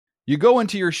You go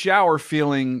into your shower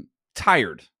feeling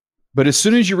tired, but as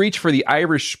soon as you reach for the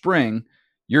Irish Spring,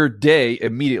 your day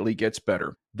immediately gets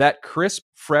better. That crisp,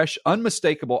 fresh,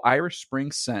 unmistakable Irish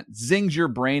Spring scent zings your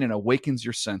brain and awakens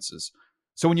your senses.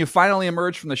 So when you finally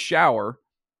emerge from the shower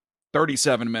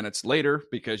 37 minutes later,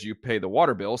 because you pay the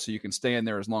water bill so you can stay in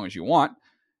there as long as you want,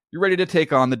 you're ready to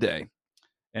take on the day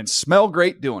and smell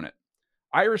great doing it.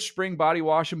 Irish Spring Body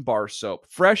Wash and Bar Soap.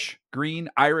 Fresh, green,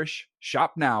 Irish.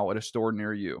 Shop now at a store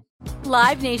near you.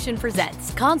 Live Nation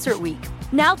presents Concert Week.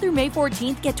 Now through May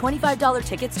 14th, get $25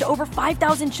 tickets to over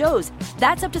 5,000 shows.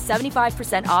 That's up to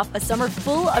 75% off a summer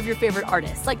full of your favorite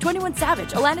artists like 21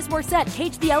 Savage, Alanis Morissette,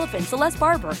 Cage the Elephant, Celeste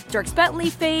Barber, Dierks Bentley,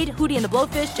 Fade, Hootie and the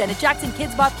Blowfish, Janet Jackson,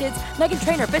 Kids Bop Kids, Meghan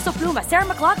Trainor, Bissell Pluma, Sarah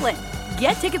McLachlan.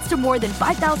 Get tickets to more than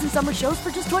 5,000 summer shows for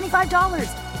just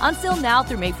 $25. On sale now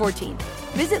through May 14th.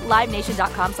 Visit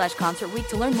LiveNation.com/Concert Week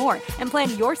to learn more and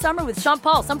plan your summer with Sean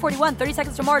Paul, Sum 41, 30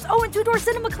 Seconds to Mars, and Two Door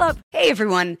Cinema Club. Hey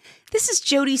everyone, this is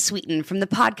Jody Sweeten from the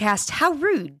podcast How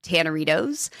Rude,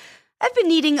 Tanneritos. I've been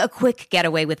needing a quick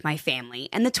getaway with my family,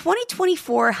 and the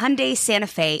 2024 Hyundai Santa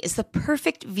Fe is the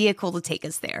perfect vehicle to take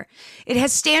us there. It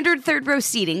has standard third-row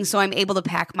seating, so I'm able to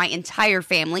pack my entire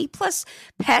family, plus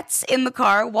pets, in the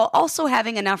car, while also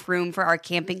having enough room for our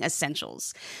camping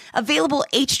essentials. Available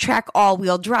H-Track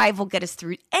all-wheel drive will get us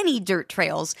through any dirt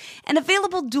trails, and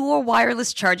available dual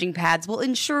wireless charging pads will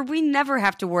ensure we never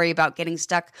have to worry about getting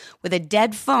stuck with a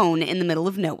dead phone in the middle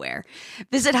of nowhere.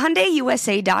 Visit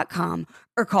HyundaiUSA.com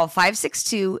or call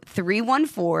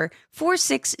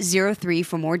 562-314-4603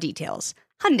 for more details.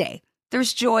 Hyundai,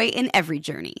 there's joy in every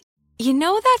journey. You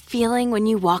know that feeling when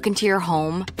you walk into your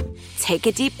home, take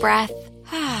a deep breath,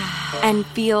 and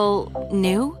feel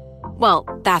new? Well,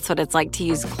 that's what it's like to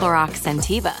use Clorox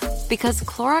Scentiva. Because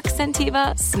Clorox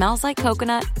Scentiva smells like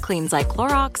coconut, cleans like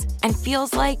Clorox, and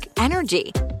feels like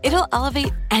energy. It'll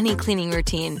elevate any cleaning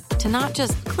routine to not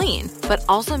just clean, but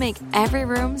also make every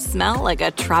room smell like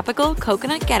a tropical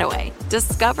coconut getaway.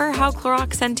 Discover how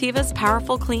Clorox Scentiva's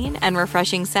powerful clean and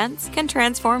refreshing scents can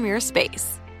transform your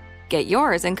space. Get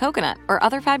yours in coconut or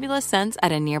other fabulous scents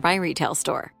at a nearby retail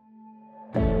store.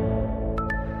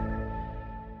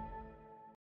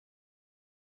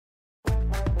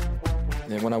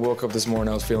 And when I woke up this morning,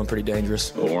 I was feeling pretty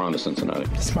dangerous. Well, we're on to Cincinnati.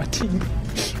 It's my team.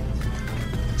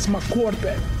 It's my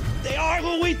quarterback. They are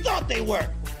who we thought they were,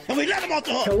 and we let them off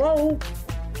the hook. Hello?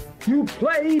 You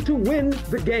play to win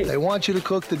the game. They want you to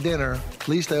cook the dinner. At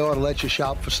least they ought to let you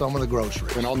shop for some of the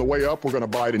groceries. And on the way up, we're going to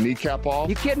buy the kneecap off.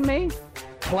 You kidding me?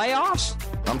 Playoffs?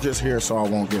 I'm just here so I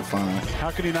won't get fined.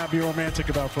 How can you not be romantic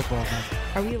about football, man?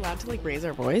 Are we allowed to, raise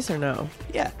our voice or no?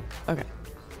 Yeah. Okay.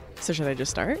 So should I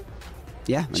just start?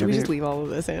 Yeah. Should we just leave all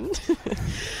of this in?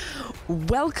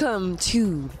 Welcome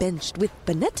to Benched with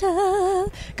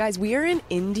Bonetta. Guys, we are in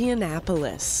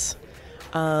Indianapolis.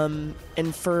 And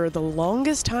for the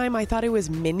longest time, I thought it was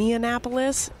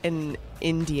Minneapolis and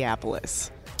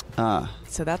Indianapolis.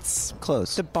 So that's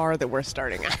close. The bar that we're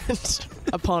starting at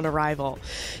upon arrival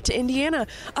to Indiana.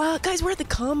 Guys, we're at the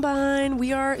Combine.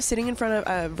 We are sitting in front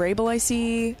of Vrabel, I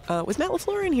see. Was Matt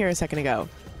LaFleur in here a second ago?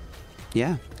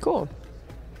 Yeah. Cool.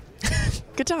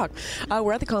 Good talk.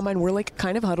 We're at the Combine. We're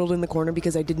kind of huddled in the corner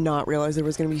because I did not realize there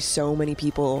was going to be so many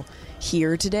people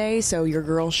here today. So your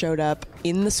girl showed up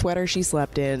in the sweater she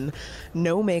slept in,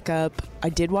 no makeup. I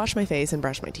did wash my face and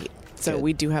brush my teeth. So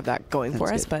we do have that going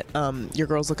for us. But your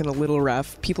girl's looking a little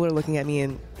rough. People are looking at me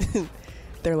and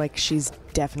they're like, she's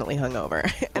definitely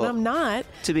hungover. And I'm not.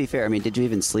 To be fair, did you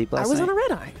even sleep last night? I was on a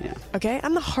red eye. Yeah. Okay?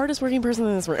 I'm the hardest working person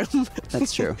in this room.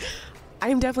 That's true. I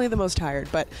am definitely the most tired.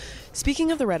 But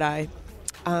speaking of the red eye,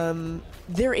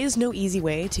 there is no easy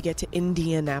way to get to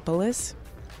Indianapolis.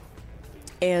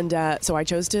 And so I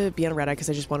chose to be on a red eye because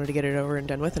I just wanted to get it over and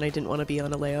done with, and I didn't want to be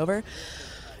on a layover.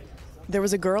 There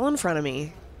was a girl in front of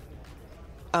me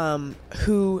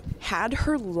who had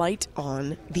her light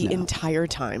on the entire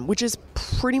time, which is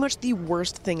pretty much the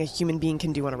worst thing a human being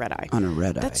can do on a red eye. On a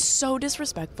red eye. That's so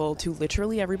disrespectful to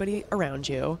literally everybody around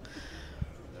you.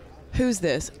 Who's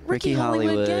this? Ricky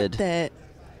Hollywood. Get that.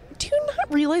 Do you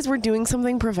not realize we're doing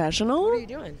something professional? What are you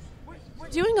doing? We're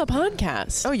doing a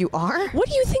podcast. Oh, you are? What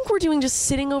do you think we're doing, just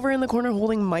sitting over in the corner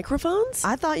holding microphones?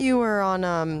 I thought you were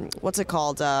on, what's it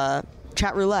called?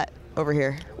 Chat roulette. over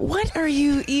here. What are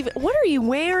you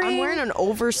wearing? I'm wearing an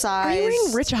oversized. Are you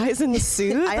wearing Rich Eisen's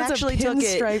suit? I That's actually a took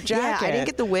it. pinstripe jacket. Yeah, I didn't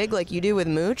get the wig like you do with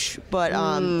Mooch, but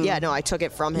yeah, no, I took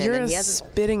it from him. You're and a he has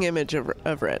spitting image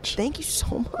of Rich. Thank you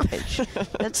so much.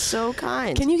 That's so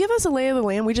kind. Can you give us a lay of the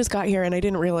land? We just got here, and I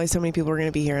didn't realize so many people were going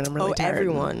to be here, and I'm really tired.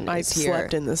 Everyone I is here.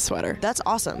 slept in this sweater. That's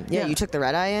awesome. Yeah, you took the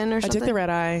red eye in or something? I took the red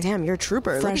eye. Damn, you're a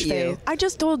trooper. Fresh Look at face. you. I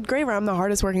just told Graver I'm the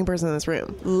hardest working person in this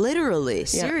room. Literally.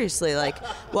 Seriously. Like,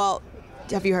 well,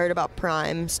 have you heard about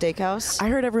Prime Steakhouse? I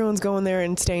heard everyone's going there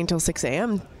and staying till 6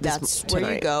 a.m. That's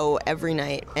where you go every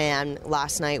night. And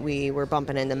last night we were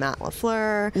bumping into Matt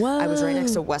LaFleur. Whoa. I was right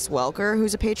next to Wes Welker,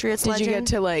 who's a Patriots legend. Did you get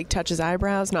to like touch his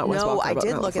eyebrows? Not Wes Welker. No, I but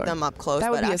did Matt look at LaFleur. them up close.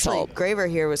 That would but be actually, assault. Graver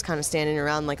here was kind of standing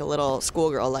around like a little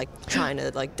schoolgirl, like trying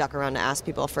to like duck around to ask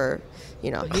people for, he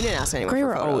didn't ask anyone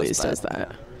Graver for photos. always does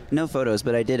that. No photos,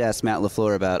 but I did ask Matt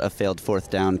LaFleur about a failed fourth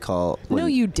down call. No,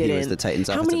 you didn't. He was the Titans'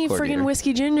 How offensive many coordinator. friggin'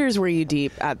 whiskey gingers were you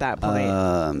deep at that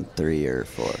point? 3 or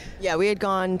 4. Yeah, we had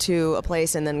gone to a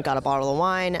place and then got a bottle of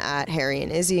wine at Harry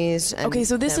and Izzy's. And Okay,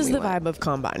 so this then is we the went. vibe of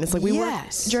Combine. It's like we work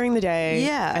during the day,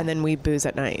 and then we booze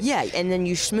at night. Yeah, and then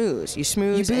you schmooze. You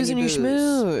schmooze. You booze and you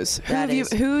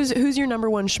schmooze. Who's your number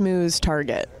one schmooze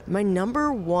target? My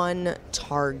number one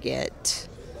target.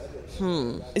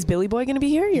 Is Billy Boy going to be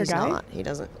here? Your He's guy? not. He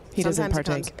doesn't. He doesn't Sometimes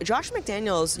partake. comes. Josh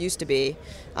McDaniels used to be.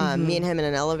 Me and him in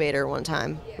an elevator one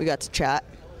time. We got to chat.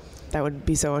 That would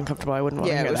be so uncomfortable. I wouldn't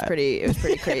want to hear it was that. It was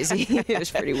pretty crazy. It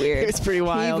was pretty weird. It was pretty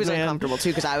wild, He was man. uncomfortable too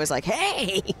because I was like,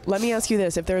 "Hey." Let me ask you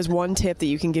this: if there's one tip that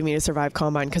you can give me to survive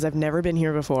Combine, because I've never been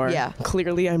here before. Yeah.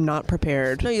 Clearly, I'm not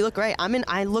prepared. No, you look great.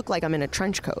 I look like I'm in a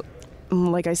trench coat.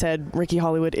 Like I said, Ricky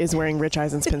Hollywood is wearing Rich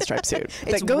Eisen's pinstripe suit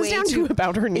that goes way down to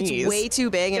about her knees. It's way too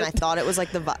big, and I thought it was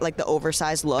like the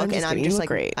oversized look. I'm just and I'm kidding, just you like,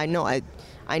 look great. I know.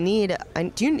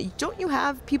 Don't you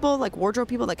have people like wardrobe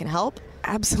people that can help?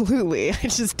 Absolutely. I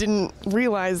just didn't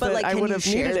realize But that like, I can would you have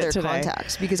share needed their it today.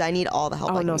 contacts because I need all the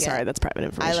help. Oh I no, can sorry, get. that's private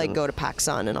information. I like go to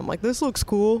PacSun and I'm like, this looks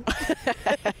cool.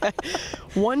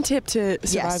 One tip to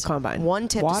survive Combine. One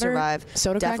tip water, to survive.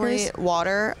 Soda Definitely crackers?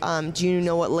 water. Do you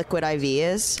know what Liquid IV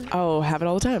is? Oh, have it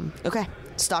all the time. Okay.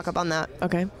 Stock up on that.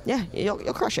 Okay. Yeah, you'll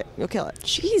crush it. You'll kill it.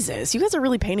 Jesus, you guys are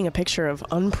really painting a picture of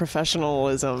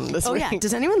unprofessionally this week. Yeah.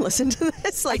 Does anyone listen to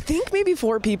this? I think maybe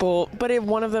 4 people, but if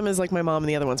one of them is like my mom and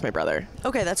the other one's my brother.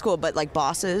 Okay, that's cool. But like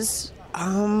bosses.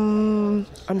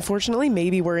 Unfortunately,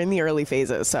 maybe we're in the early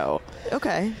phases, so.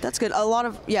 Okay, that's good. A lot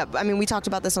of, I mean, we talked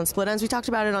about this on Split Ends. We talked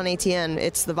about it on ATN.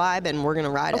 It's the vibe, and we're going to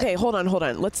ride it. Okay, hold on.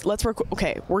 Let's work.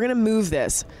 Okay, we're going to move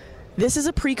this. This is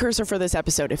a precursor for this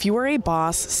episode. If you are a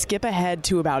boss, skip ahead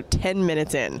to about 10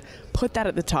 minutes in. Put that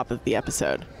at the top of the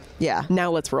episode. Yeah. Now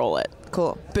let's roll it.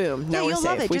 Cool. Boom. Now we're you'll safe.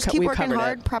 love it. Just keep working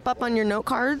hard. Prep up on your note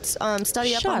cards.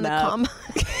 Study up on the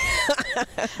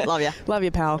Love ya. Love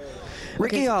you, pal.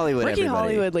 Ricky Hollywood, Ricky everybody.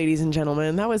 Hollywood, ladies and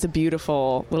gentlemen. That was a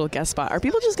beautiful little guest spot. Are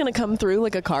people just going to come through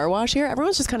like a car wash here?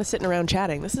 Everyone's just kind of sitting around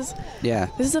chatting. This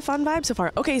is a fun vibe so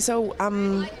far. Okay, so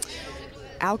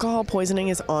alcohol poisoning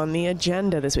is on the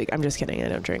agenda this week. I'm just kidding. I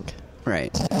don't drink.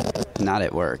 Right. Not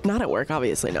at work. Not at work,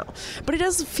 obviously, no. But it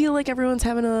does feel like everyone's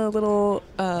having a little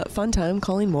fun time.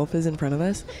 Colleen Wolfe is in front of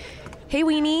us. Hey,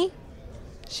 Weenie.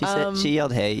 She said she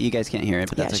yelled, "Hey!" You guys can't hear it,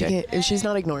 but that's okay. She's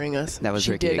not ignoring us. That was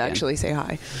she Ricky did again. actually say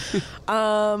hi.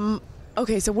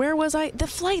 Okay, so where was I?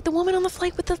 The woman on the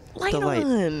flight with the light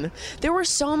on. There were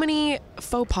so many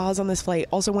faux pas on this flight.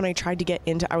 Also, when I tried to get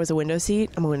into, I was a window seat.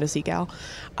 I'm a window seat gal,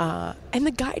 and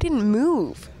the guy didn't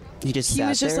move. He was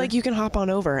just there? like, you can hop on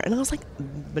over, and I was like,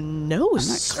 no, I'm not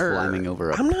sir. climbing over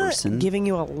a I'm person. not giving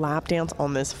you a lap dance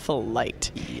on this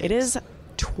flight. Yikes. It is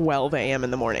 12 a.m.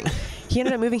 in the morning. He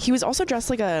ended up moving. He was also dressed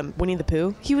like a Winnie the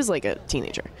Pooh. He was like a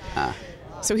teenager.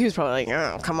 So he was probably like,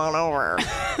 oh, come on over.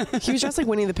 He was dressed like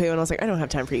Winnie the Pooh, and I was like, I don't have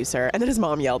time for you, sir. And then his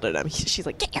mom yelled at him. She's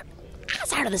like, get your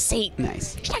ass out of the seat.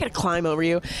 Nice. She's not going to climb over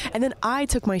you. And then I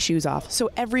took my shoes off, so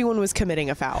everyone was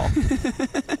committing a foul.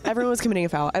 Everyone was committing a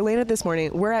foul. I landed this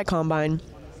morning. We're at Combine.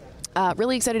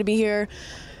 Really excited to be here.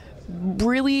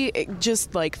 Really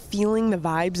just like feeling the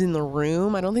vibes in the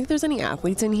room. I don't think there's any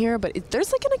athletes in here, but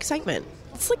there's like an excitement.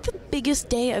 It's like the biggest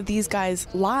day of these guys'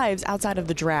 lives outside of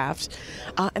the draft,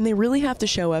 and they really have to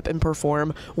show up and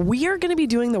perform. We are going to be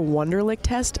doing the Wonderlic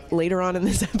test later on in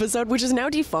this episode, which is now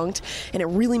defunct, and it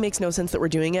really makes no sense that we're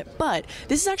doing it, but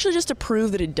this is actually just to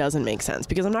prove that it doesn't make sense,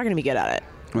 because I'm not going to be good at it.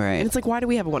 Right. And it's like, why do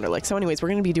we have a Wonderlic? So anyways, we're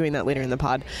going to be doing that later in the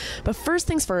pod. But first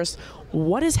things first,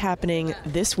 what is happening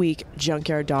this week,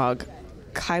 Junkyard Dog?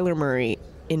 Kyler Murray,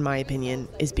 in my opinion,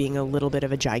 is being a little bit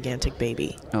of a gigantic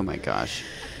baby. Oh my gosh.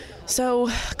 So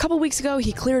a couple weeks ago,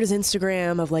 he cleared his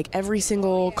Instagram of like every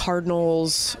single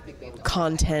Cardinals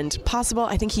content possible.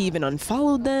 I think he even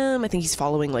unfollowed them. I think he's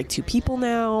following like 2 people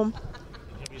now.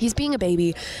 He's being a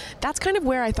baby. That's kind of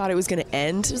where I thought it was going to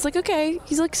end. It was like, okay,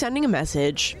 he's like sending a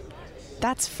message.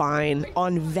 That's fine.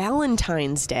 On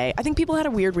Valentine's Day, I think people had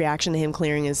a weird reaction to him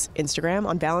clearing his Instagram.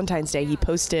 On Valentine's Day, he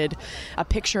posted a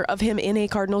picture of him in a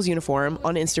Cardinals uniform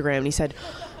on Instagram, and he said,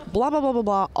 blah, blah, blah, blah,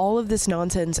 blah. All of this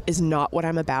nonsense is not what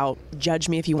I'm about. Judge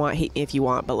me if you want, hate me if you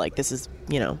want, but like this is,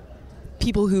 you know,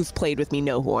 people who've played with me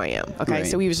know who I am. Okay, right.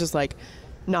 So he was just like,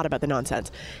 not about the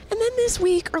nonsense. And then this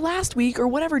week or last week or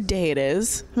whatever day it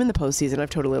is, I'm in the postseason. I've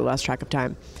totally lost track of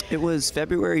time. It was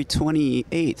February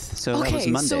 28th, so that was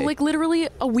Monday. So like literally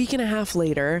a week and a half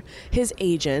later, his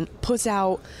agent puts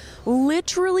out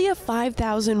literally a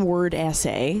 5,000 word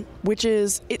essay, which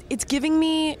is, it's giving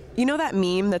me, you know that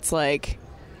meme that's like,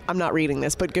 I'm not reading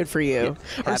this, but good for you.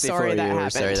 Yeah, or sorry that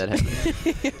happened. Sorry that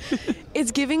happened.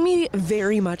 It's giving me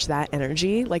very much that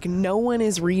energy. Like no one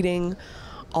is reading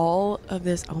all of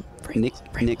this. Oh, Mike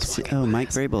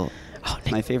Vrabel. Oh,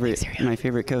 Nick, my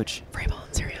favorite coach. Vrabel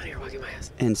and Sirianni are walking by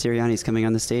us. And Sirianni's coming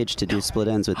on the stage to do split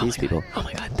ends with these people. Oh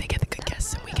my God, they get the good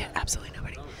guests and we get absolutely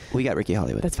nobody. We got Ricky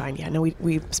Hollywood. That's fine. Yeah, no,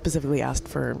 we specifically asked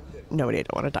for nobody. I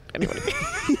don't want to talk to anybody.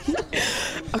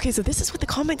 Okay, so this is what the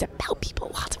comments about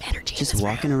people. Lots of energy. Just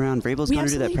walking around. Vrabel's going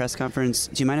to do that press conference.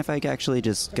 Do you mind if I actually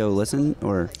just go listen?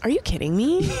 Or are you kidding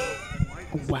me?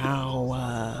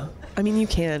 Wow. I mean, you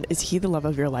can. Is he the love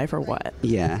of your life or what?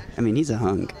 Yeah. I mean, he's a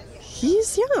hunk.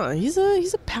 He's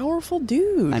a powerful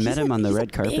dude. I met him on the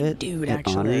red carpet dude, at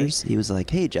Honors. He was like,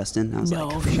 "Hey, Justin." I was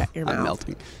like, shut your mouth. I'm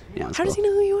melting. Yeah, How does he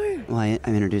know who you are? Well, I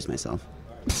introduced myself.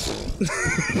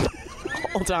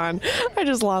 Hold on. I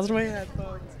just lost my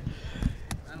headphones.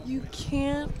 You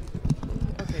can't.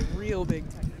 Okay, real big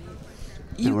technique.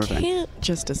 You can't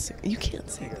you can't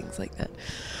say things like that.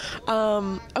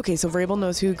 Okay, so Vrabel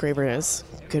knows who Graver is.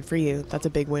 Good for you. That's a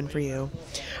big win for you.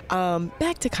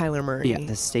 Back to Kyler Murray. Yeah,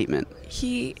 the statement.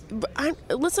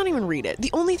 Let's not even read it. The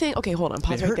only thing. Okay, hold on.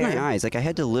 Pause it right there. It hurt my eyes. Like I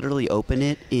had to literally open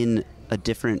it in a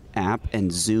different app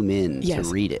and zoom in to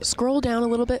read it. Scroll down a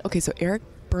little bit. Okay, so Eric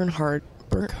Burkhart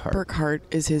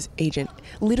is his agent.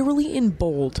 Literally in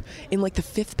bold, in like the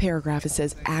 5th paragraph, it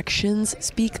says, "Actions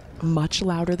speak much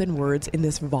louder than words in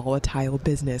this volatile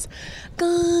business."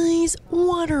 Guys,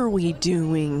 what are we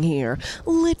doing here?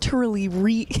 Literally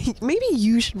maybe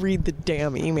you should read the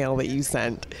damn email that you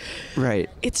sent. Right.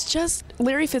 It's just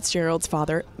Larry Fitzgerald's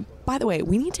father. By the way,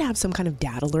 we need to have some kind of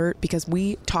dad alert because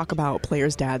we talk about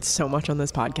players' dads so much on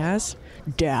this podcast.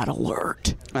 Dad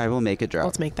alert. I will make a drop.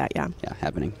 Let's make that, yeah. Yeah,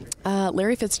 happening.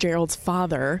 Larry Fitzgerald's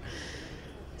father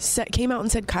came out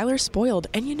and said Kyler's spoiled.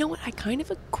 And you know what? I kind of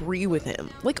agree with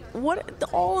him. Like, what?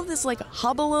 All of this, like,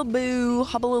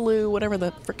 hubbaloo, whatever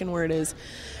the freaking word is.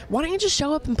 Why don't you just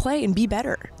show up and play and be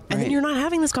better? And then you're not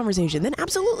having this conversation. Then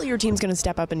absolutely your team's going to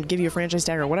step up and give you a franchise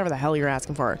tag or whatever the hell you're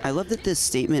asking for. I love that this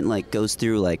statement like goes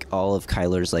through like all of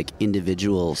Kyler's like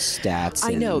individual stats.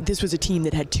 I know this was a team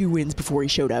that had 2 wins before he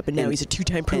showed up, and now he's a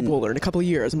 2-time Pro Bowler in a couple of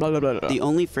years. And blah blah blah blah. The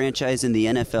only franchise in the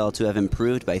NFL to have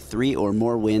improved by 3 or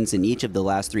more wins in each of the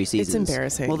last 3 seasons. It's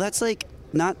embarrassing. Well, that's like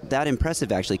not that impressive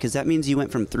actually, because that means you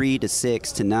went from 3 to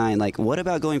 6 to 9. Like, what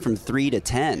about going from 3 to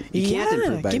 10? You can't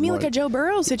improve by give me more. like a Joe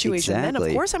Burrow situation. Exactly. Then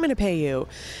of course I'm going to pay you.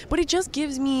 But it just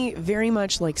gives me very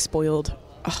much like spoiled.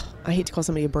 I hate to call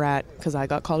somebody a brat because I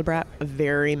got called a brat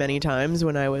very many times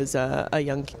when I was a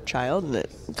young child, and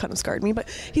it kind of scarred me. But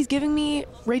he's giving me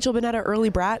Rachel Bonnetta early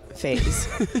brat phase.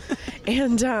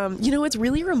 And, you know, it's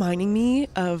really reminding me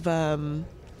of, okay,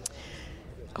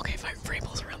 if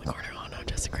Vrabel's around the corner. Oh, no,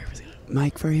 Justin Graver's here.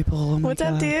 Mike Vrabel. Oh my What's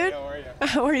God. up, dude?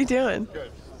 How are you doing?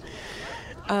 Good.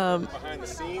 Behind the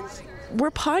scenes.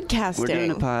 We're podcasting. We're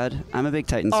doing a pod. I'm a big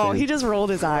Titans fan. Oh, he just rolled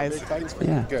his eyes.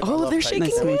 Yeah. Good. Oh, they're shaking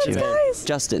Nice to meet you. guys.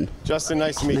 Justin. Justin,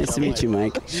 nice to meet you. Nice to meet you,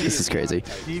 Mike. This is crazy.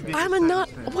 I'm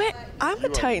a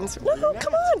Titans. No,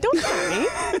 come on. Don't come at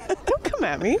me. Don't come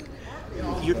at me.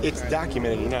 It's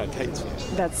documented. You're not a Titans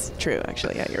fan. That's true,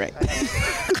 actually. Yeah, you're right.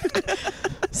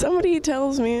 Somebody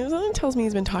tells me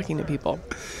he's been talking to people.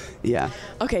 Yeah.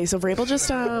 Okay, so Vrabel just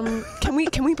can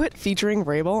we put featuring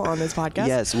Vrabel on this podcast?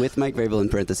 Yes, with Mike Vrabel in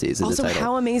parentheses in also, the title.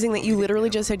 how amazing that you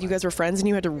literally just said you guys were friends and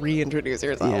you had to reintroduce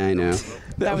yourself. Yeah, I know.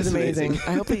 That was amazing.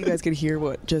 I hope that you guys could hear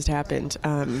what just happened.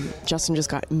 Justin just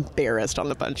got embarrassed on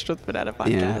the Bunched with Bonnetta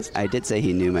podcast. Yeah, I did say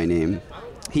he knew my name.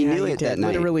 He knew it that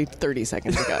night. Literally 30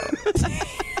 seconds ago.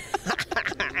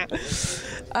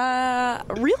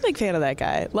 Real big fan of that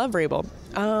guy. Love Vrabel.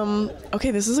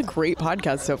 Okay, this is a great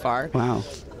podcast so far. Wow.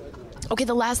 Okay,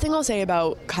 the last thing I'll say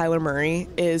about Kyler Murray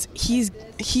is he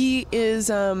is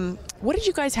what did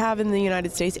you guys have in the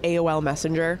United States? AOL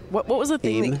Messenger? What was the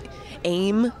thing?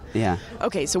 AIM? Yeah.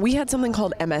 Okay, so we had something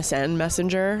called MSN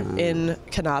Messenger in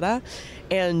Canada.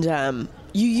 And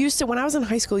you used to, when I was in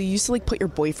high school, you used to like put your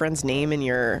boyfriend's name in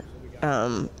your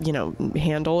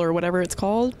handle or whatever it's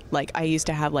called. Like I used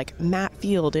to have like Matt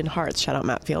Field in hearts. Shout out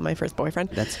Matt Field, my first boyfriend.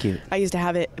 That's cute. I used to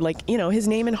have it like, his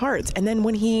name in hearts. And then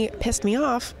when he pissed me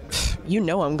off,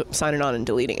 I'm signing on and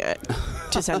deleting it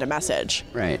to send a message.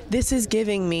 Right. This is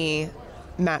giving me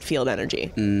Matt Field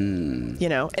energy. And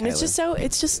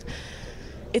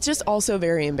it's just also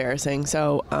very embarrassing.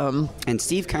 So, and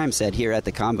Steve Keim said here at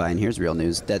the Combine, here's real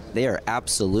news, that they are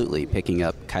absolutely picking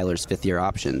up Kyler's fifth-year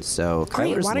options. So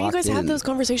great. Kyler's Why don't you guys locked have in. those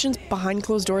conversations behind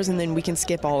closed doors, and then we can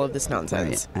skip all of this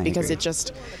nonsense? Right, I because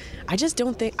agree. I just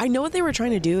don't think, I know what they were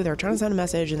trying to do. They were trying to send a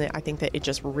message, and I think that it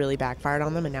just really backfired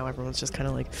on them, and now everyone's just kind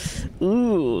of like,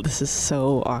 ooh, this is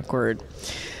so awkward.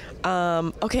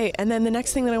 Okay, and then the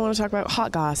next thing that I want to talk about,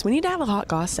 hot goss. We need to have a hot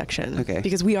goss section. Okay.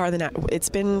 Because we are it's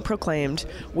been proclaimed,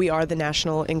 we are the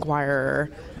National Enquirer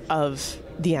of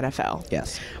the NFL.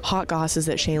 Yes. Hot goss is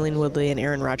that Shailene Woodley and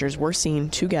Aaron Rodgers were seen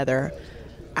together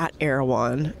at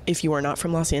Erewhon. If you are not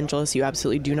from Los Angeles, you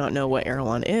absolutely do not know what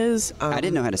Erewhon is. I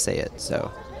didn't know how to say it,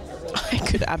 so... I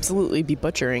could absolutely be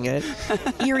butchering it.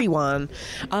 Erewhon.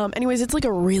 Anyways, it's like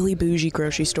a really bougie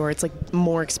grocery store. It's like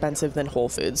more expensive than Whole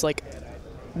Foods. Like,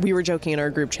 we were joking in our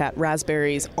group chat,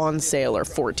 raspberries on sale are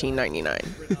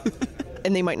 $14.99.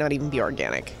 And they might not even be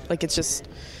organic. Like, it's just...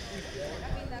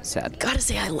 sad. Gotta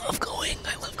say, I love going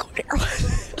to Erewhon.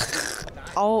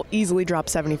 I'll easily drop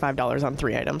 $75 on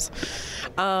 3 items.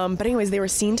 But anyways, they were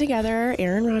seen together.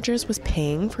 Aaron Rodgers was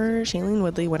paying for Shailene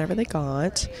Woodley whatever they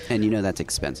got. And that's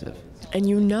expensive. And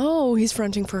he's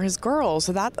fronting for his girl.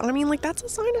 So that's a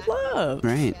sign of love.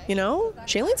 Right.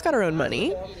 Shailene's got her own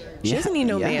money. She doesn't need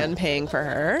no man paying for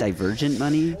her. Divergent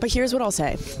money. But here's what I'll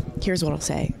say.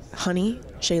 Honey,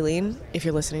 Shailene, if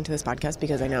you're listening to this podcast,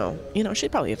 because I know, she's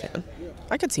probably a fan.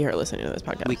 I could see her listening to this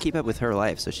podcast. We keep up with her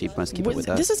life, so she must keep up with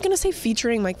us. This is going to say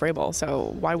featuring Mike Vrabel,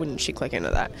 so why wouldn't she click into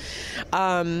that?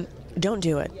 Don't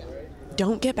do it.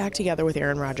 Don't get back together with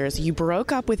Aaron Rodgers. You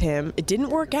broke up with him. It didn't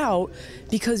work out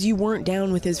because you weren't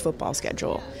down with his football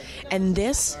schedule. And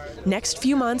this next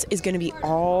few months is going to be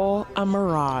all a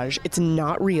mirage. It's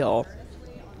not real.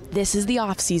 This is the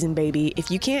off season, baby.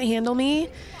 If you can't handle me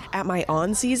at my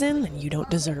on season, then you don't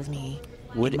deserve me.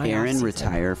 Would Aaron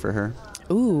retire for her?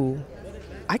 Ooh.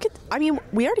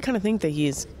 We already kind of think that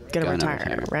he's going to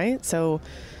retire, right? So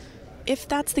if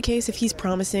that's the case, if he's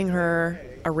promising her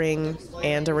a ring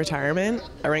and a retirement,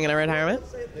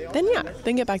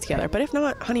 then get back together. But if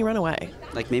not, honey, run away.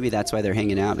 Like maybe that's why they're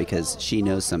hanging out, because she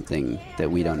knows something that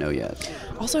we don't know yet.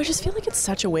 Also, I just feel like it's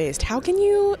such a waste. How can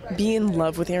you be in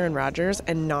love with Aaron Rodgers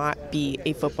and not be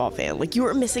a football fan? Like, you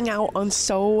are missing out on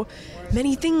so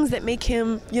many things that make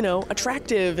him,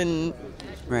 attractive and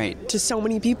right to so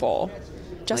many people.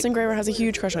 Justin Graver has a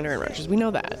huge crush on Aaron Rodgers. We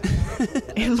know that.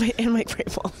 and Mike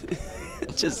Vrabel.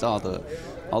 Just all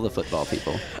the football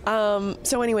people.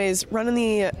 So anyways, run in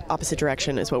the opposite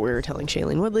direction is what we were telling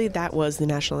Shailene Woodley. That was the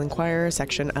National Enquirer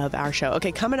section of our show.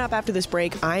 Okay, coming up after this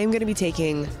break, I am going to be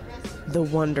taking the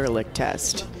Wonderlic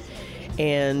test.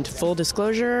 And full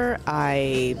disclosure,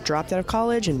 I dropped out of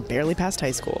college and barely passed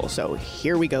high school. So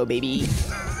here we go, baby.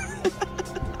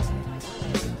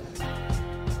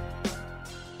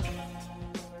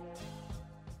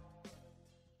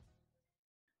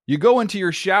 You go into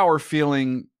your shower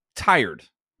feeling tired,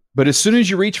 but as soon as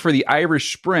you reach for the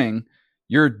Irish Spring,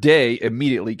 your day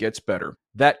immediately gets better.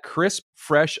 That crisp,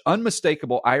 fresh,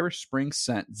 unmistakable Irish Spring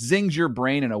scent zings your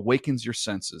brain and awakens your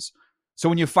senses. So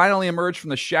when you finally emerge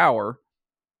from the shower,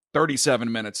 37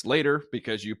 minutes later,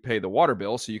 because you pay the water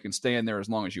bill so you can stay in there as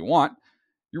long as you want,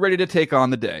 you're ready to take on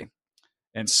the day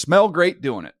and smell great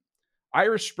doing it.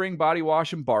 Irish Spring Body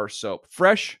Wash and Bar Soap.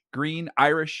 Fresh, green,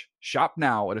 Irish. Shop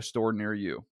now at a store near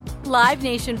you. Live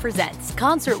Nation presents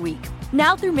Concert Week.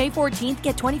 Now through May 14th,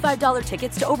 get $25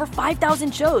 tickets to over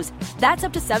 5,000 shows. That's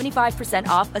up to 75%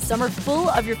 off a summer full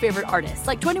of your favorite artists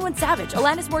like 21 Savage,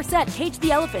 Alanis Morissette, Cage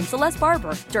the Elephant, Celeste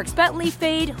Barber, Dierks Bentley,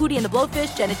 Fade, Hootie and the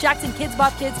Blowfish, Janet Jackson, Kids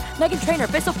Bop Kids, Meghan Trainor,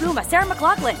 Bissell Pluma, Sarah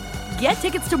McLachlan. Get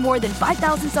tickets to more than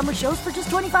 5,000 summer shows for just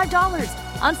 $25.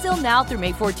 Until now through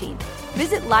May 14th.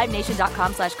 Visit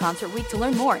LiveNation.com/Concert Week to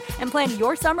learn more and plan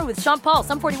your summer with Sean Paul,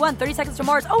 Sum 41, 30 Seconds to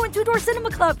Mars, and Two Door Cinema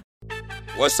Club.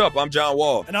 What's up? I'm John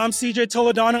Wall. And I'm CJ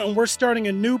Toledano, and we're starting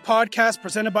a new podcast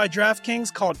presented by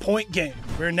DraftKings called Point Game.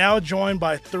 We're now joined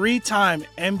by 3-time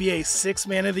NBA Sixth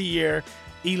Man of the Year,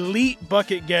 elite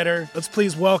bucket getter. Let's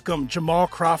please welcome Jamal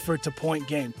Crawford to Point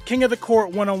Game. King of the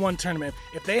Court one-on-one tournament.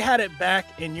 If they had it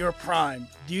back in your prime,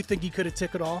 do you think you could have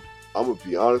took it all? I'm going to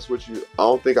be honest with you. I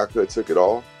don't think I could have took it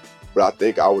all, but I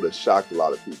think I would have shocked a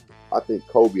lot of people. I think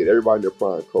Kobe and everybody in their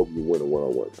prime, Kobe would win a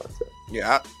one-on-one contest.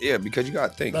 Yeah, because you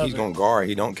got to think, he's going to guard.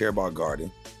 He don't care about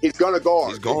guarding. He's going to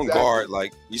guard. He's going to guard.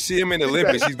 Like, you see him in the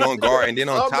Olympics, he's going to guard. And then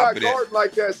on top of that.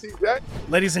 Like that, CJ.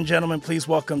 Ladies and gentlemen, please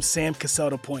welcome Sam Cassell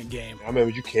to Point Game. I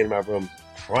remember you came out from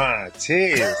crying,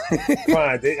 tears.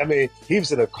 I mean, he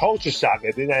was in a culture shock.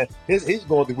 And then he's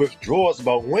going through withdrawals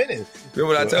about winning.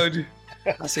 Remember what I told you?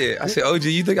 I said, OG,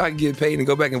 you think I can get paid and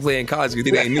go back and play in college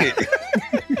because it ain't it?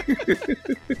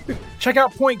 Check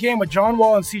out Point Game with John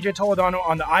Wall and CJ Toledano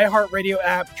on the iHeartRadio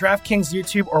app, DraftKings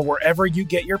YouTube, or wherever you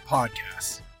get your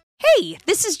podcasts. Hey,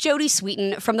 this is Jodie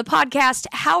Sweetin from the podcast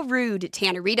How Rude,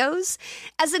 Tanneritos.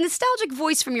 As a nostalgic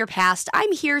voice from your past,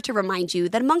 I'm here to remind you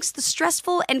that amongst the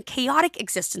stressful and chaotic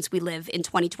existence we live in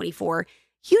 2024,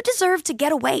 you deserve to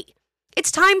get away.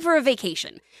 It's time for a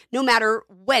vacation, no matter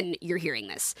when you're hearing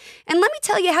this. And let me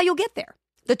tell you how you'll get there.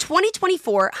 The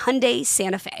 2024 Hyundai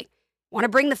Santa Fe. Want to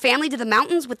bring the family to the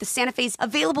mountains with the Santa Fe's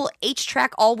available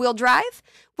H-Track all-wheel drive?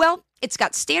 Well, it's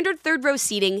got standard third-row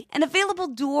seating and available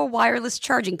dual wireless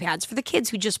charging pads for the kids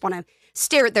who just want to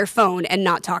stare at their phone and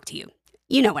not talk to you.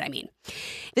 You know what I mean.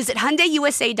 Visit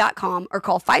HyundaiUSA.com or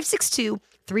call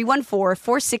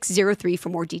 562-314-4603 for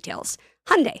more details.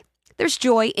 Hyundai, there's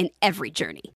joy in every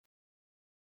journey.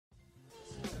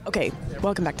 Okay,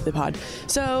 welcome back to the pod.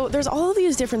 So there's all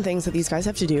these different things that these guys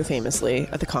have to do famously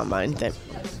at the Combine that,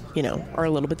 you know, are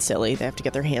a little bit silly. They have to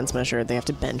get their hands measured. They have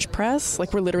to bench press.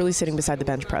 Like, we're literally sitting beside the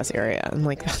bench press area. And,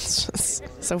 like, that's just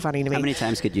so funny to me. How many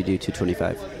times could you do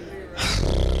 225?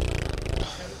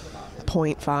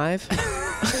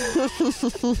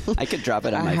 0.5. I could drop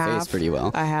it on my face pretty well.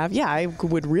 I have. Yeah, I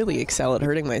would really excel at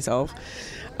hurting myself.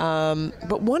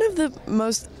 But one of the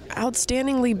most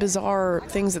outstandingly bizarre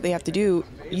things that they have to do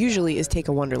usually is take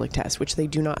a Wonderlic test, which they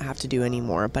do not have to do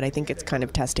anymore, but I think it's kind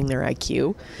of testing their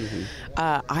IQ. Mm-hmm.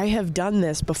 I have done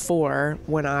this before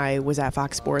when I was at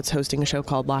Fox Sports hosting a show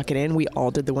called Lock It In. We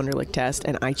all did the Wonderlic test,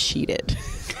 and I cheated.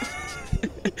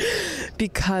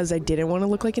 Because I didn't want to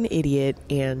look like an idiot,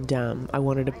 and I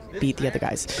wanted to beat the other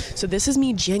guys. So this is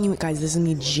me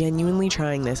genuinely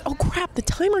trying this. Oh crap, the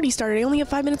time already started. I only have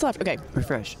 5 minutes left. Okay.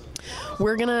 Refresh.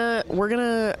 We're gonna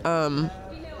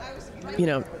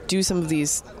do some of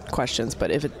these questions,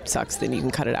 but if it sucks, then you can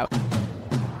cut it out.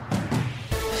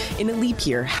 In a leap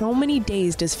year, how many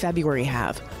days does February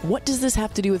have? What does this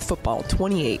have to do with football?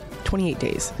 28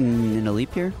 days. In a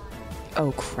leap year?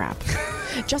 Oh crap.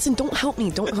 Justin, don't help me.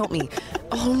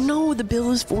 Oh no, the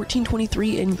bill is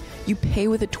 $14.23 and you pay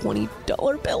with a $20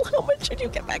 bill. How much should you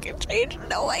get back in change?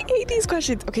 No, I hate these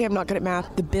questions. Okay, I'm not good at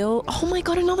math. The bill, oh my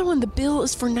god, another one. The bill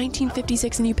is for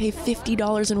 $19.56 and you pay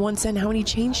 $50.01. How many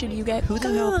change should you get? Who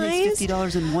the hell pays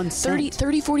 $50.01?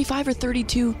 30, 45, or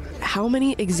 32. How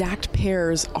many exact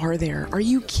pairs are there? Are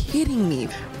you kidding me?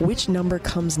 Which number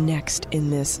comes next in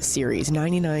this series?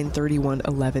 99, 31,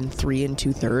 11, 3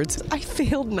 2/3. I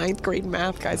failed 9th grade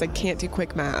math, guys. I can't do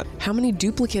quick math. How many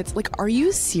duplicates? Like, are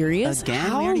you serious? Again?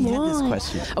 How we already long? had this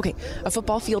question. Okay, a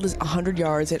football field is 100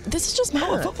 yards. This is just math.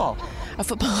 Oh, a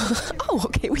football. Oh,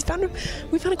 okay. We found a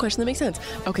question that makes sense.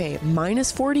 Okay,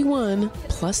 minus 41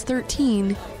 plus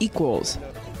 13 equals.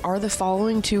 Are the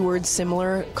following two words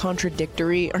similar,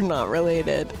 contradictory, or not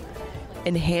related?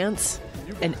 Enhance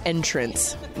and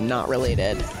entrance, not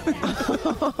related.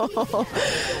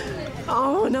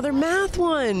 Oh, another math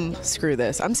one. Screw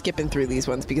this. I'm skipping through these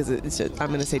ones because I'm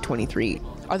going to say 23.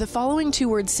 Are the following two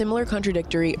words similar,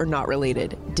 contradictory, or not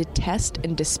related? Detest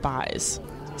and despise.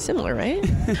 Similar, right?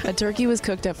 A turkey was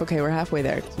cooked up. Okay, we're halfway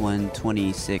there.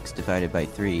 126 divided by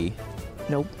 3.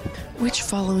 Nope. Which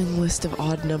following list of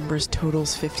odd numbers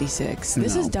totals 56?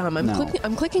 This is dumb.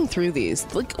 I'm clicking through these.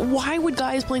 Like, why would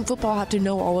guys playing football have to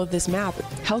know all of this math?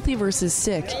 Healthy versus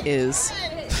sick is...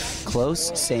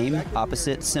 Close, same,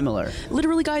 opposite, similar.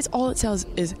 Literally, guys, all it says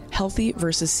is healthy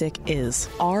versus sick is.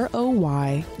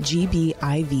 ROYGBIV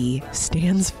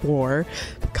stands for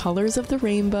colors of the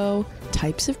rainbow,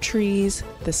 types of trees,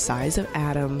 the size of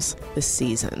atoms, the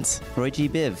seasons. Roy G.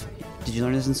 Biv. Did you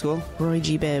learn this in school? Roy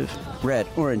G. Biv. Red,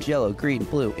 orange, yellow, green,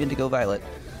 blue, indigo, violet.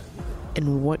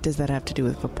 And what does that have to do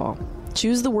with football?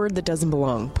 Choose the word that doesn't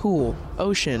belong. Pool,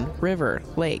 ocean, river,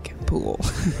 lake, pool.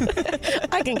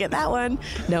 I can get that one.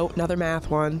 Nope, another math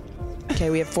one. Okay,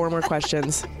 we have 4 more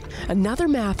questions. Another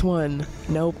math one.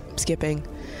 Nope, skipping.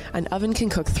 An oven can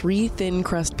cook 3 thin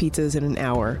crust pizzas in an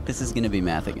hour. This is going to be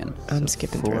math again. I'm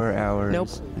skipping 4 hours. Nope.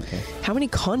 Okay. How many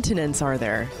continents are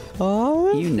there?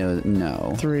 Oh, you know,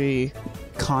 no. 3.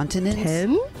 Continents?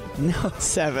 10? No.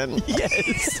 7.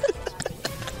 Yes.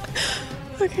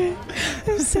 Okay.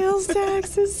 Sales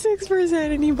tax is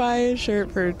 6% and you buy a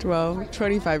shirt for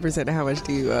 25%. How much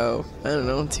do you owe? I don't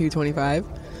know, $225?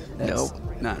 That's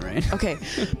not right. Okay,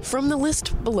 from the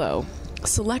list below,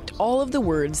 select all of the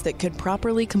words that could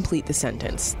properly complete the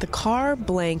sentence. The car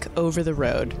blank over the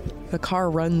road. The car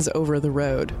runs over the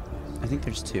road. I think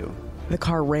there's 2. The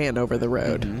car ran over the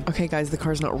road. Mm-hmm. Okay, guys, the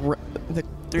car's not... the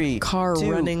 3, car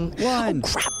 2, running... 1. Oh,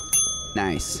 crap!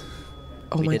 Nice.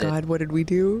 Oh my God, what did we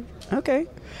do? Okay.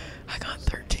 I got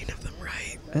 13 of them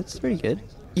right. That's pretty good.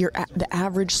 The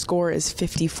average score is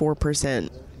 54%.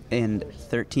 And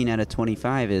 13 out of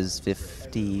 25 is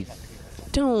 50...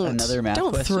 Another math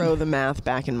Don't question? throw the math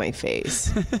back in my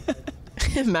face.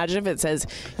 Imagine if it says,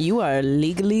 you are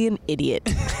legally an idiot.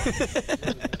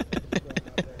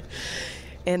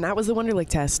 And that was the Wonderlic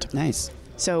test. Nice.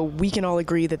 So we can all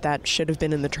agree that should have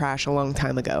been in the trash a long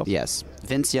time ago. Yes.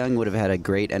 Vince Young would have had a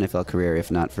great NFL career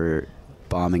if not for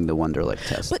bombing the Wonderlic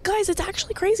test. But guys, it's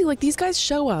actually crazy. Like, these guys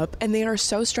show up and they are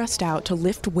so stressed out to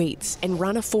lift weights and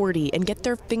run a 40 and get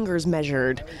their fingers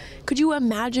measured. Could you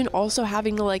imagine also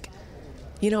having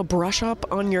to, brush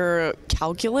up on your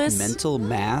calculus? Mental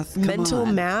math?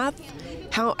 Math?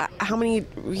 How many,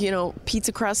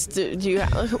 pizza crusts do you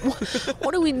have?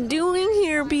 What are we doing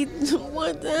here?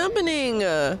 What's happening?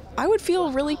 I would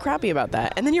feel really crappy about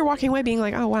that. And then you're walking away being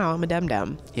like, oh, wow, I'm a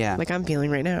dem-dem. Yeah. Like I'm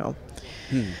feeling right now.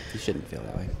 You shouldn't feel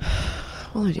that way.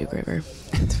 Well, I do, Graver.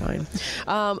 It's fine.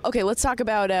 Okay, let's talk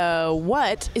about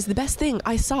what is the best thing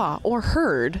I saw or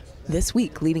heard this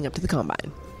week leading up to the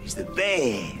Combine. He's the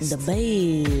best. The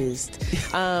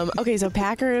best. Okay, so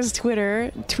Packers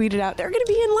Twitter tweeted out they're going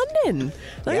to be in London.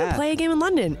 They're going to play a game in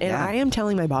London. And I am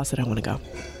telling my boss that I want to go.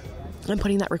 I'm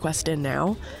putting that request in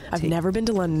now. I've never been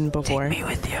to London before. Take me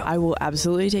with you. I will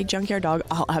absolutely take Junkyard Dog.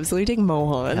 I'll absolutely take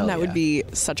Mohan. Hell that would be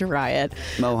such a riot.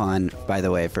 Mohan, by the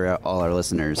way, for all our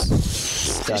listeners,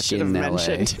 stuck in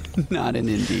LA, not in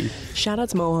Indy. Shout out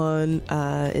to Mohan.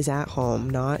 Is at home,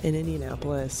 not in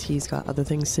Indianapolis. He's got other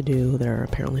things to do that are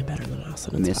apparently better than us.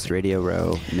 And missed Radio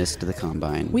Row, missed the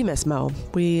Combine. We miss Mo.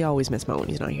 We always miss Mo when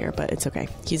he's not here, but it's okay.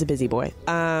 He's a busy boy.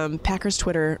 Packers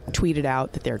Twitter tweeted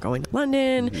out that they're going to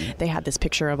London. Mm-hmm. They had this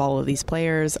picture of all of these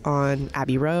players on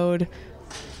Abbey Road.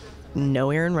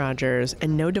 No Aaron Rodgers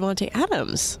and no Devontae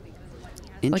Adams.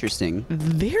 Interesting.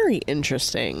 Very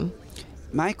interesting.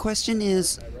 My question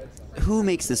is, who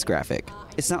makes this graphic?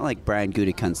 It's not like Brian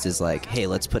Gutekunst is like, hey,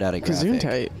 let's put out a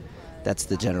graphic. That's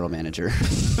the general manager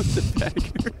of the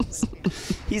Packers.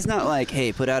 He's not like,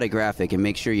 hey, put out a graphic and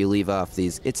make sure you leave off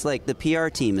these. It's like the PR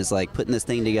team is like putting this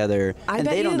thing together, and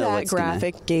they don't know what's going to... that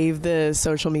graphic gave the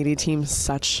social media team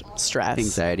such stress.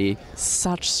 Anxiety.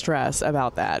 Such stress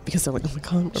about that, because they're like, oh my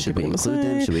God, should we include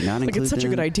them? Should we not include them? It's such a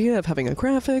good idea of having a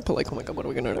graphic, but like, oh my God, what are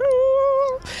we going to do?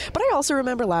 But I also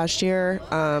remember last year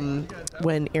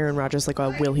when Aaron Rodgers, like,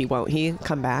 will he, won't he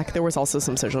come back? There was also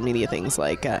some social media things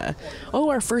like,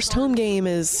 our first home game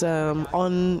is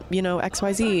on,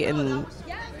 XYZ. And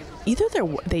either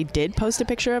they did post a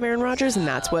picture of Aaron Rodgers, and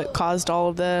that's what caused all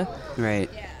of the... Right.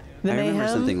 I remember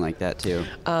something like that, too.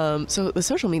 So the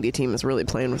social media team is really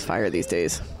playing with fire these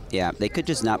days. Yeah, they could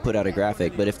just not put out a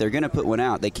graphic, but if they're going to put one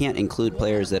out, they can't include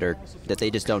players that they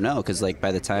just don't know, because like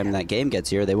by the time that game gets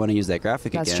here, they want to use that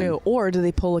graphic again. That's true. Or do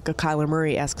they pull like a Kyler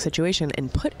Murray-esque situation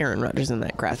and put Aaron Rodgers in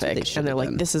that graphic? And they're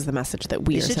like, this is the message that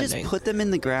we are sending. They should just put them in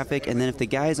the graphic, and then if the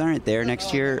guys aren't there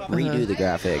next year, redo the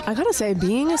graphic. I gotta say,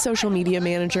 being a social media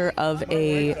manager of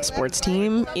a sports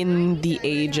team in the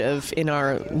age of, in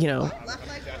our,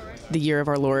 the year of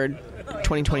our Lord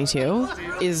 2022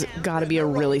 is got to be a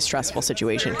really stressful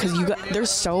situation, because there's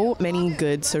so many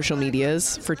good social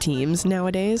medias for teams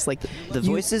nowadays. Like the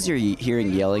voices you're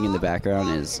hearing yelling in the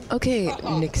background is okay.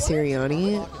 Nick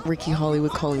Sirianni, Ricky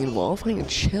Hollywood, Colleen Wolfe. I can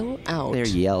chill out. They're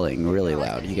yelling really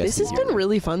loud. You guys. This has been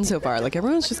really fun so far. Like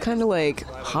everyone's just kind of like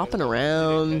hopping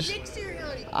around.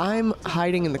 I'm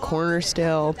hiding in the corner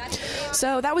still.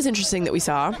 So that was interesting that we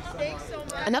saw.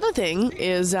 Another thing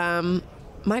is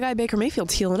my guy Baker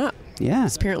Mayfield's healing up. Yeah.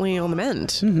 He's apparently on the mend.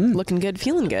 Mm-hmm. Looking good,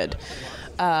 feeling good.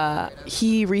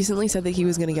 He recently said that he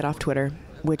was going to get off Twitter,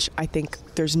 which I think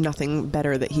there's nothing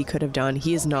better that he could have done.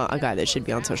 He is not a guy that should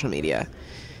be on social media.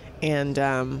 And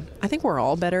I think we're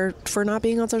all better for not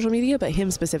being on social media, but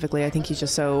him specifically, I think he's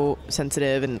just so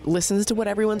sensitive and listens to what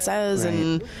everyone says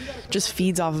and just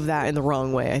feeds off of that in the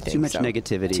wrong way, I think. Too much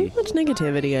negativity. Too much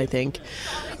negativity, I think.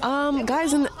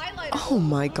 Guys, oh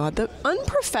my God, the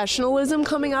unprofessionalism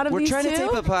coming out of these two. We're trying to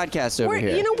tape a podcast over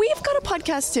here. We've got a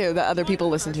podcast too that other people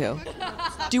listen to.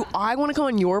 Do I want to come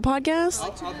on your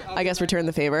podcast? I guess return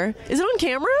the favor. Is it on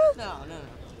camera? No.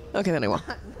 Okay, then I will.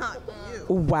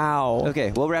 Wow.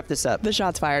 Okay, we'll wrap this up. The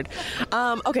shot's fired.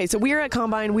 Okay, so we're at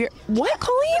Combine. What,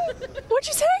 Colleen? What'd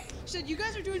you say? Said you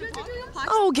guys are doing a podcast.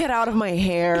 Oh, get out of my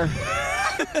hair.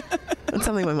 That's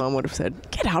something my mom would have said.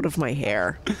 Get out of my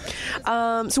hair.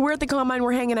 So we're at the Combine.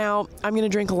 We're hanging out. I'm going to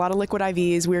drink a lot of liquid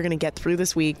IVs. We're going to get through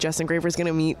this week. Justin Graver's going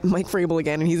to meet Mike Vrabel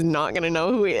again, and he's not going to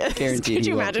know who he is. Guaranteed. Could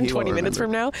you imagine 20 minutes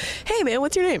from now? Hey, man,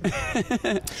 what's your name?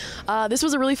 This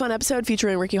was a really fun episode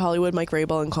featuring Ricky Hollywood, Mike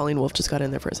Vrabel, and Colleen Wolfe just got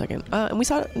in there for a second. And we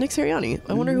saw Nick Sirianni.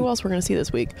 I wonder who else we're going to see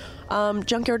this week.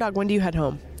 Junkyard Dog, when do you head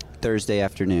home? Thursday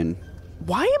afternoon.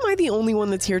 Why am I the only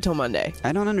one that's here till Monday?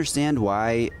 I don't understand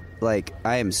why. Like,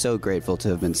 I am so grateful to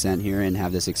have been sent here and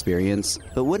have this experience.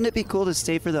 But wouldn't it be cool to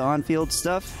stay for the on-field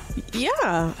stuff?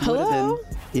 Yeah. Hello?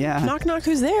 Yeah. Knock, knock,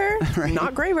 who's there? Right.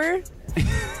 Not Graver.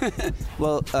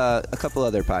 Well, a couple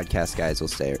other podcast guys will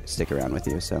stick around with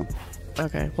you, so...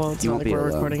 Okay, well, it's You not won't like be we're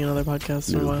alone. recording another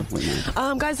podcast for a while. we're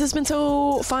not. Guys, this has been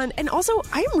so fun. And also,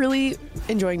 I am really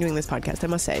enjoying doing this podcast, I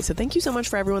must say. So thank you so much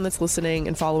for everyone that's listening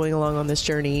and following along on this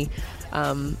journey.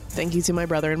 Thank you to my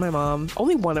brother and my mom.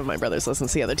 Only one of my brothers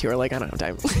listens. The other two are like, I don't have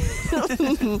time.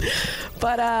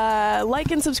 But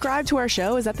like and subscribe to our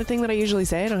show. Is that the thing that I usually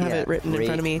say? I don't have it written in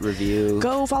front of me. Review.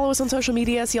 Go follow us on social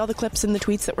media. See all the clips and the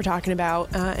tweets that we're talking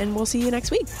about. And we'll see you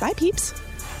next week. Bye, peeps.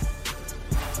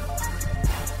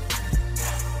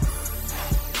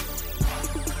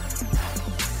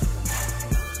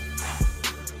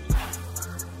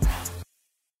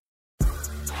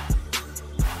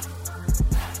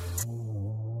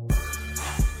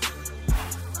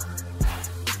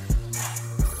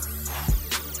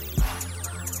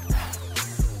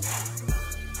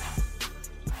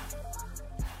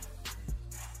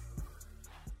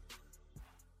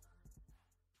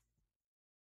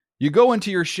 You go into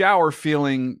your shower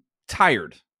feeling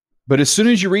tired, but as soon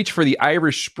as you reach for the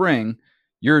Irish Spring,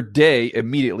 your day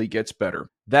immediately gets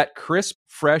better. That crisp,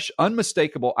 fresh,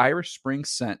 unmistakable Irish Spring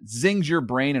scent zings your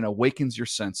brain and awakens your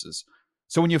senses.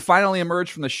 So when you finally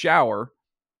emerge from the shower,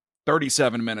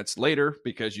 37 minutes later,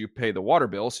 because you pay the water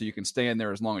bill so you can stay in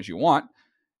there as long as you want,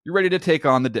 you're ready to take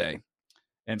on the day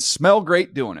and smell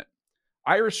great doing it.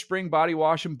 Irish Spring Body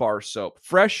Wash and Bar Soap.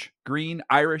 Fresh, green,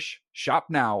 Irish. Shop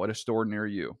now at a store near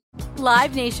you.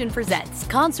 Live Nation presents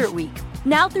Concert Week.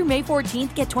 Now through May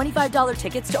 14th, get $25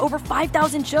 tickets to over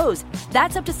 5,000 shows.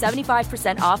 That's up to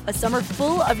 75% off a summer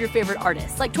full of your favorite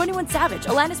artists like 21 Savage,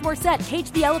 Alanis Morissette,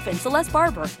 Cage the Elephant, Celeste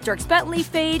Barber, Dierks Bentley,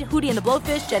 Fade, Hootie and the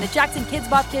Blowfish, Janet Jackson, Kids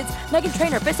Bop Kids, Meghan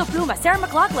Trainor, Peso Pluma, Sarah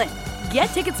McLachlan. Get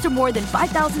tickets to more than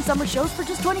 5,000 summer shows for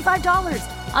just $25.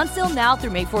 Until now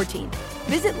through May 14th.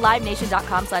 Visit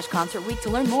LiveNation.com/Concert Week to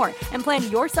learn more and plan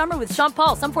your summer with Sean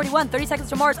Paul, Sum 41, 30 Seconds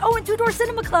to Mars, and Two Door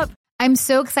Cinema Club. I'm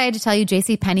so excited to tell you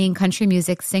JCPenney and country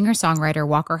music singer-songwriter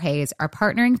Walker Hayes are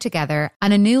partnering together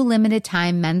on a new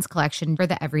limited-time men's collection for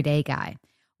the everyday guy.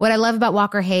 What I love about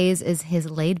Walker Hayes is his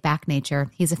laid-back nature.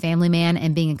 He's a family man,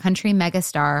 and being a country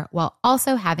megastar while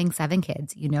also having 7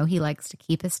 kids, you know he likes to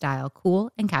keep his style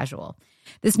cool and casual.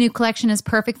 This new collection is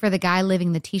perfect for the guy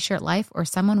living the t-shirt life or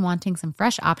someone wanting some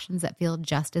fresh options that feel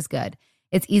just as good.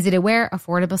 It's easy to wear,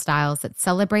 affordable styles that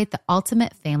celebrate the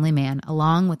ultimate family man,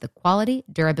 along with the quality,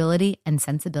 durability, and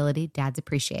sensibility dads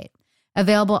appreciate.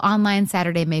 Available online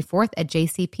Saturday, May 4th at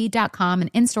jcp.com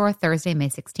and in-store Thursday, May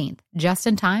 16th. Just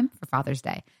in time for Father's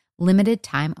Day. Limited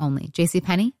time only.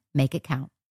 JCPenney, make it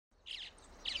count.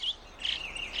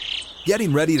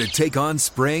 Getting ready to take on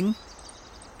spring?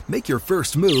 Make your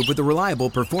first move with the reliable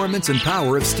performance and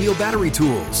power of Steel battery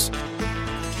tools.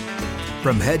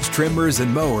 From hedge trimmers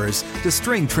and mowers to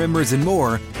string trimmers and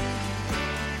more,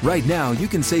 right now you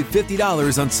can save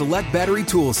 $50 on select battery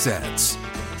tool sets.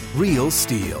 Real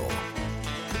Steel.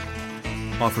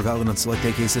 Offer valid on select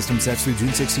AK system sets through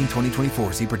June 16,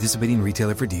 2024. See participating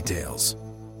retailer for details.